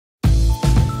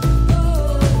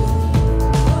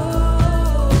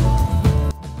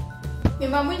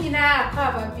Mamma,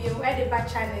 Papa, you at the back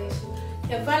channel.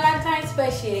 The Valentine's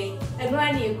special, and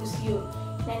one year was you.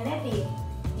 Nanny,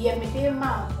 the midday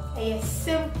mouth, a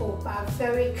simple but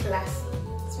very classy.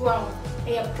 Swan,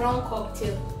 a prawn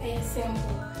cocktail, a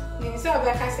simple. Means so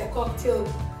because a cocktail,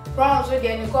 prawns with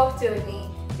any cocktail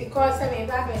because I may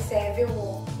have a serving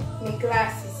wall, me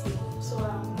glasses. So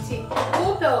see,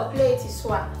 who plate is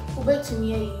one, who bet to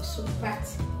me a soup, but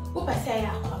who say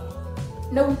I come.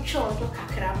 No charge or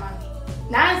cacramani.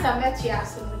 Now I met you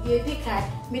as dear Dicker,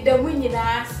 me the winning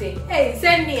I say, hey,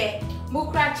 send me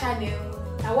Mukra channel.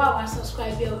 I want to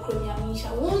subscribe to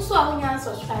Kronyamisha. Won't so I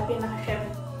subscribe in our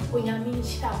channel. When you mean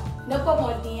shout, no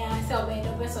more dear, I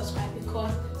say, subscribe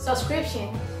because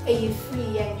subscription is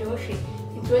free and Joshi.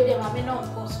 Into the mamma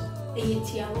non post a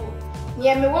year.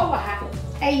 Near me, what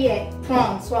I hear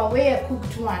prawns, so I wear a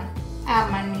cooked one. Ah,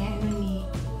 man,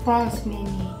 prawns, me.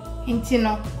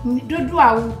 Intino, do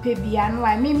I will pay piano.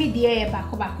 I may be the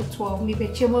back 12, me be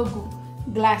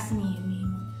chemogu glass me.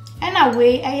 And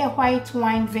away, I have white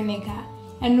wine vinegar,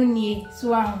 and no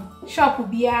swan, shop will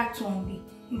be at only.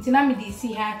 Intinamidi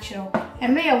see hatchel,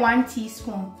 and lay 1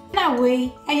 teaspoon. And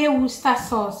away, I have worcester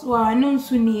sauce, or a non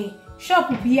sunny,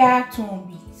 shop will be at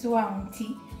only, swan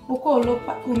tea,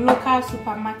 local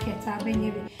supermarket,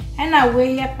 and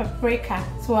away a paprika,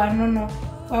 so I no.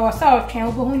 Well, was our train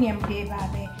over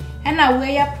baby. And I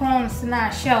wear prawns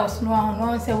na shells no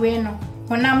one say we no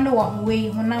when I'm no one way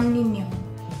when I'm new.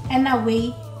 And I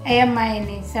weigh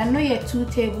mayonnaise, I know you 2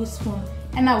 tablespoons,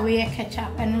 and I weigh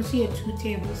ketchup, and also 2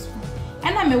 tablespoons.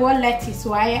 And I may want lettuce,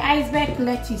 so I iceberg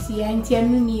lettuce here and tea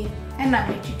and I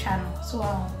make you channel. So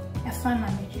a fun I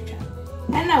make you channel.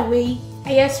 And I weigh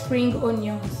spring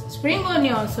onions. Spring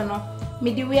onions, no,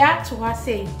 me the way out to what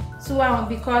say. So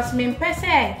because me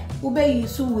pese ube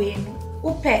use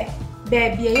upe.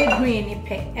 Baby, a green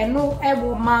pepper and no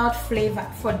able mild flavor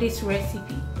for this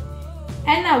recipe.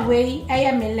 And away, I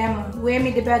am a lemon, where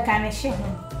me the garnishing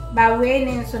by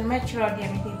weighing some natural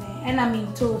diameter. And I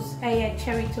mean toast, I had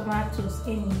cherry tomatoes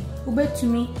in me. Ube to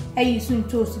me, I use some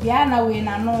toast, the other way, and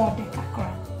I know the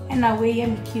cacra. And away,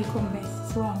 I'm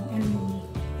cucumbers, swan and me.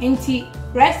 Ain't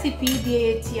recipe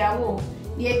the tiawo,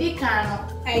 the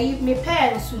edicano, I eat me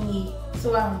pear sunny,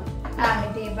 swan, I'm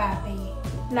a day baby.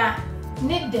 Now,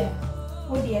 knit them.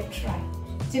 What do you try?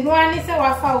 So no one is a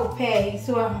waffle pay,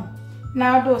 so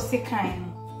now those kind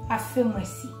I feel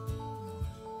mercy.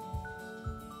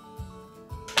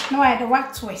 No, I don't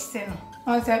want to western.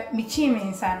 On the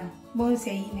Michimin son, bones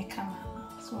say in a camera.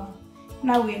 So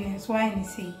now we're in swine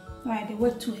say, why they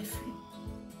were too free.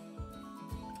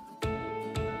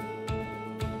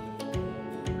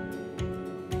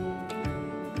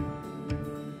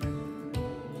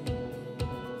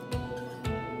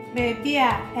 Baby,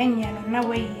 and you know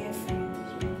way here.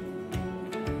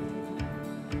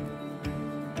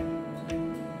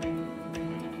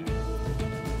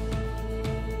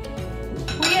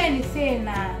 We ain't saying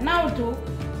now do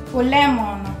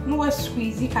lemon, no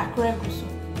squeezy cacregus,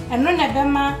 and none of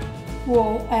them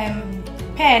will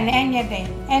pen any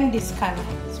day and this color.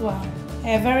 So,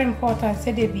 a very important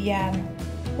said the beyond.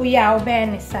 We are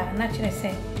obeying, sir, naturally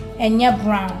say, and you're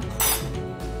brown.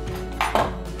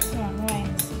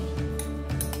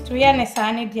 We are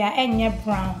sunny dear and your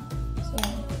brown. So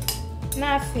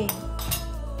nothing.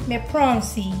 Me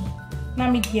prawns, na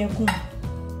me dear goon.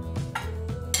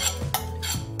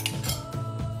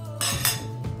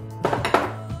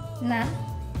 Na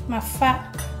my fat,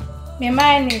 me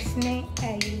mayonnaise ne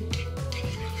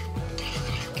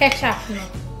ketchup no.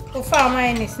 So far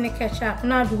mayonnaise ne ketchup.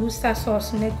 Now the worcester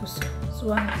sauce ne gusu.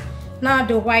 So now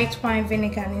the white wine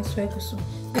vinegar ne so gusu.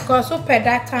 Because so per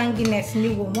that tanginess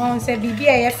ni wo one say bibi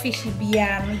a fishy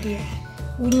bia no de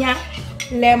unya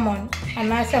lemon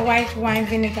and I say white wine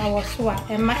vinegar was so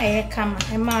ema kama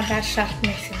ema that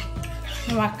sharpness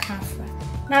no wa kanfa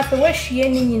na so we hwie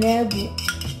ni nyina agu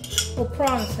o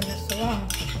prawns no so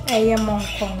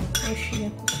monkon we hwie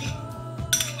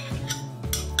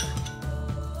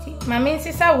ku mama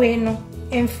nsisa we no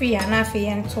emfi ya na afi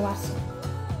ye nto aso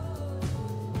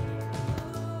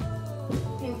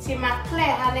my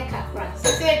clear hane kakra.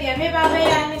 Say dear me ba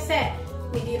me say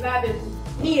we dey ba be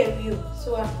ni review.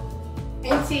 So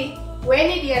enti when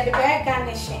ni dey the bag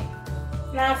garnishing.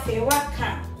 Na fe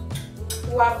waka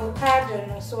avocado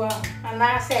no so and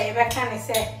I say e be kan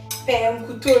say pear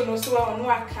nkuto no so no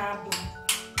aka bo.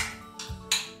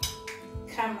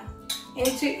 Come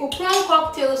enti prawn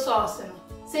cocktail sauce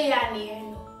no. Say ya ni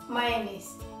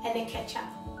mayonnaise and ketchup.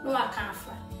 No aka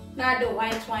fra. Na the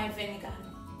white wine vinegar.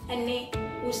 And the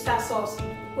worcester sauce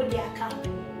with the account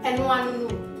and one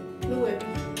no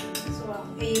so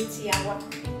 8 hours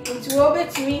Into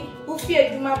obetumi ufi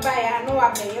adwuma ba ya no wa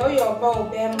be yo ba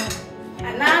obema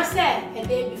ana say a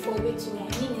day before obetumi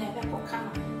ani nyina be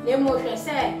kokama na mo hwe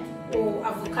say o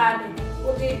avocado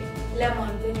o de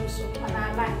lemon be so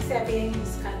ana ba say be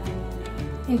use kana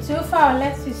into for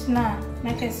lettuce na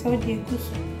make so de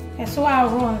guso so a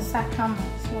ron sakama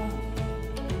so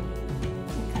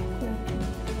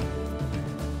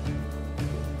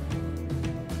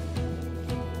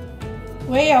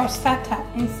where your starter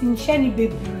and sinshani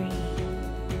baby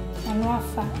and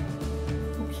wafa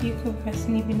okay ko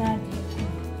person bi na de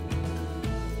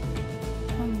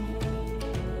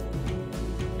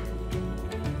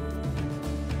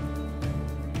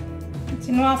it's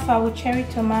no wafa with cherry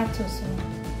tomatoes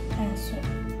and so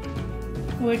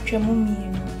we twemu mi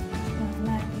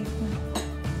na de ko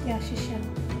ya shisha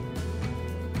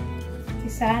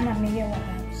tisana me ya wa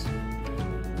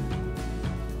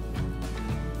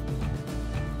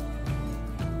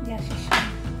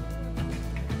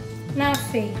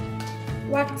Nafe,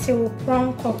 what till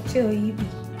prawn cocktail you be?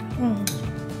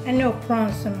 I know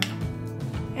prawns,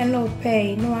 I know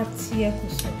pay, no at sea.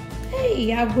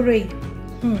 Hey, I agree.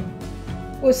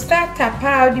 We'll start a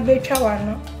pile the better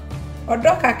one. Or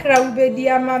dock a crowd be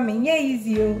dear mammy, yeah,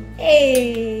 easy.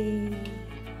 Hey,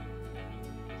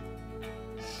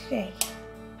 say,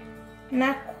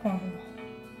 not corn.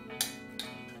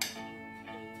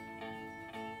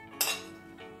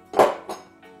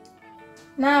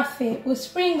 Na fe o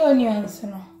spring onions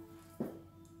no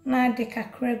na de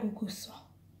kakra gugu so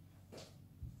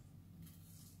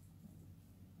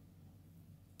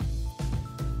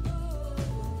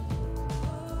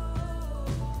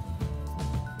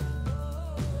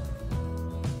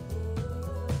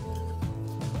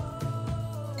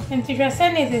and if you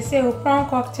say say o prawn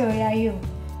cocktail ya you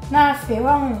na fe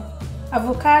wa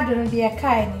avocado no de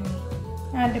kai ni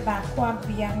na de ba kwa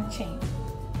bia nchen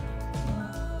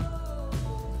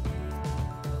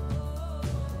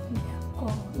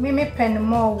me pen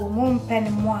more, moon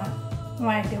pen more,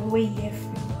 why the way you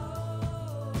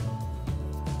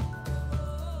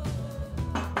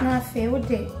na fe o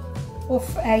de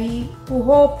of ai o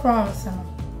whole prawns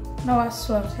no I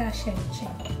saw fashion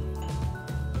check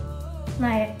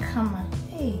na come on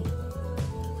hey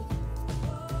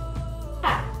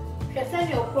she said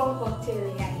your prawn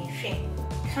cocktail ya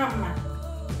come on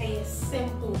a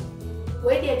simple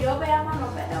way the job I am no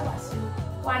better was you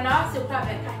one hour to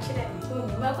probably catch it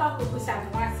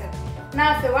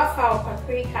now if you want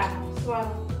paprika so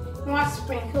no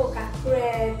sprinkle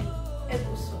bread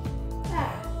so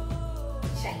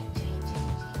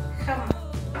come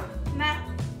on now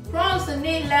prawns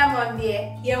need lemon there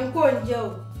young corn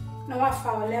joe no what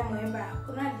for lemon back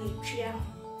not the tree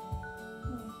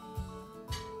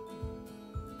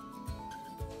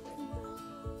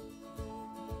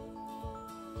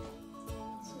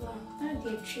so not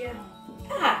the tree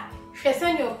she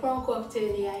send your prawn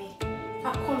cocktail here.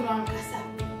 I come on kasa.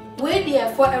 Wait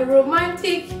there for a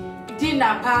romantic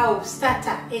dinner power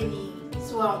starter any.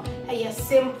 So a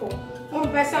simple.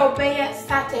 One person obey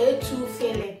starter two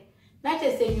feeling. Not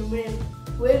just a number.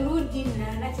 We no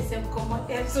dinner. Not just a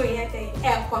common. So yet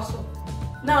air coso.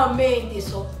 Now made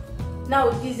this up.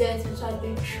 Now dessert is what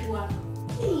they sure.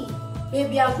 Hey,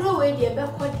 baby, I grow away there.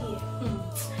 Back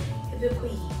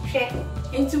check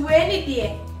into any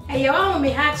dear. I want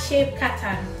me heart shape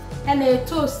cutter and a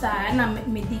toaster and I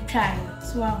me try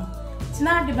so it's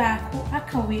not the back I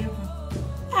can wear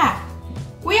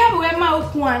we have wear my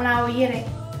one now here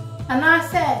and I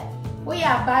said we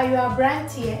are buy your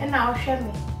brand here and I'll show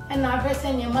me and I'll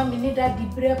present your mommy need that the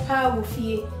bread power with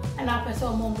you and I'll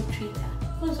present mom treat her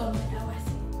who's on that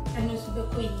was and also the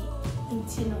queen in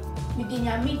Tino within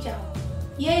your meter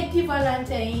ye di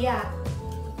valentine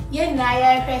ye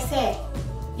na say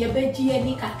ye beji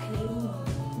ani kakle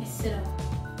misira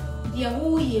dia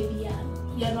wo ye bia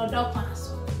ye no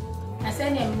dokwaso na se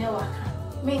na me waka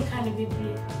me nka ne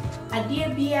bebre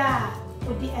ade bia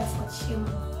odi effort shim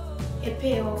a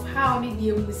pay of how me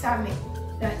dia musame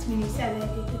that me say that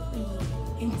dey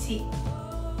pay enti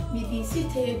me di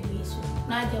sitable so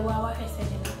na de wa hese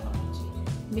ne ko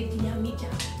me di nyamija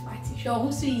party show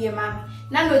hu su ye mami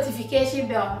na notification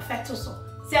bell on feto so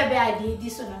say be ade di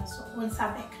so na so won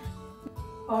sabeka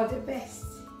all the best.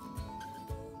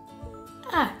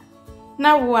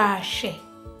 Now wash.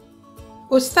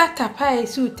 O start a pie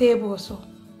su table so.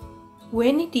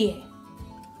 When it dear,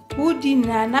 who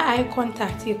dinner na eye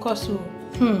contact you coso.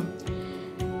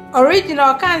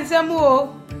 Original can't say more,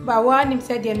 but one him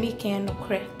said you're making no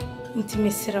crack into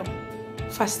Mr.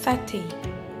 For starting,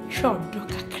 short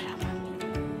doka crama.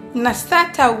 Na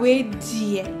start away,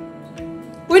 dear.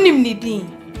 When him needing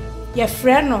your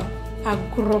friend a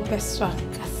group of swag.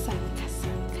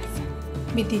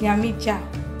 Midinyamija.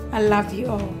 I love you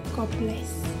all. God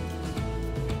bless.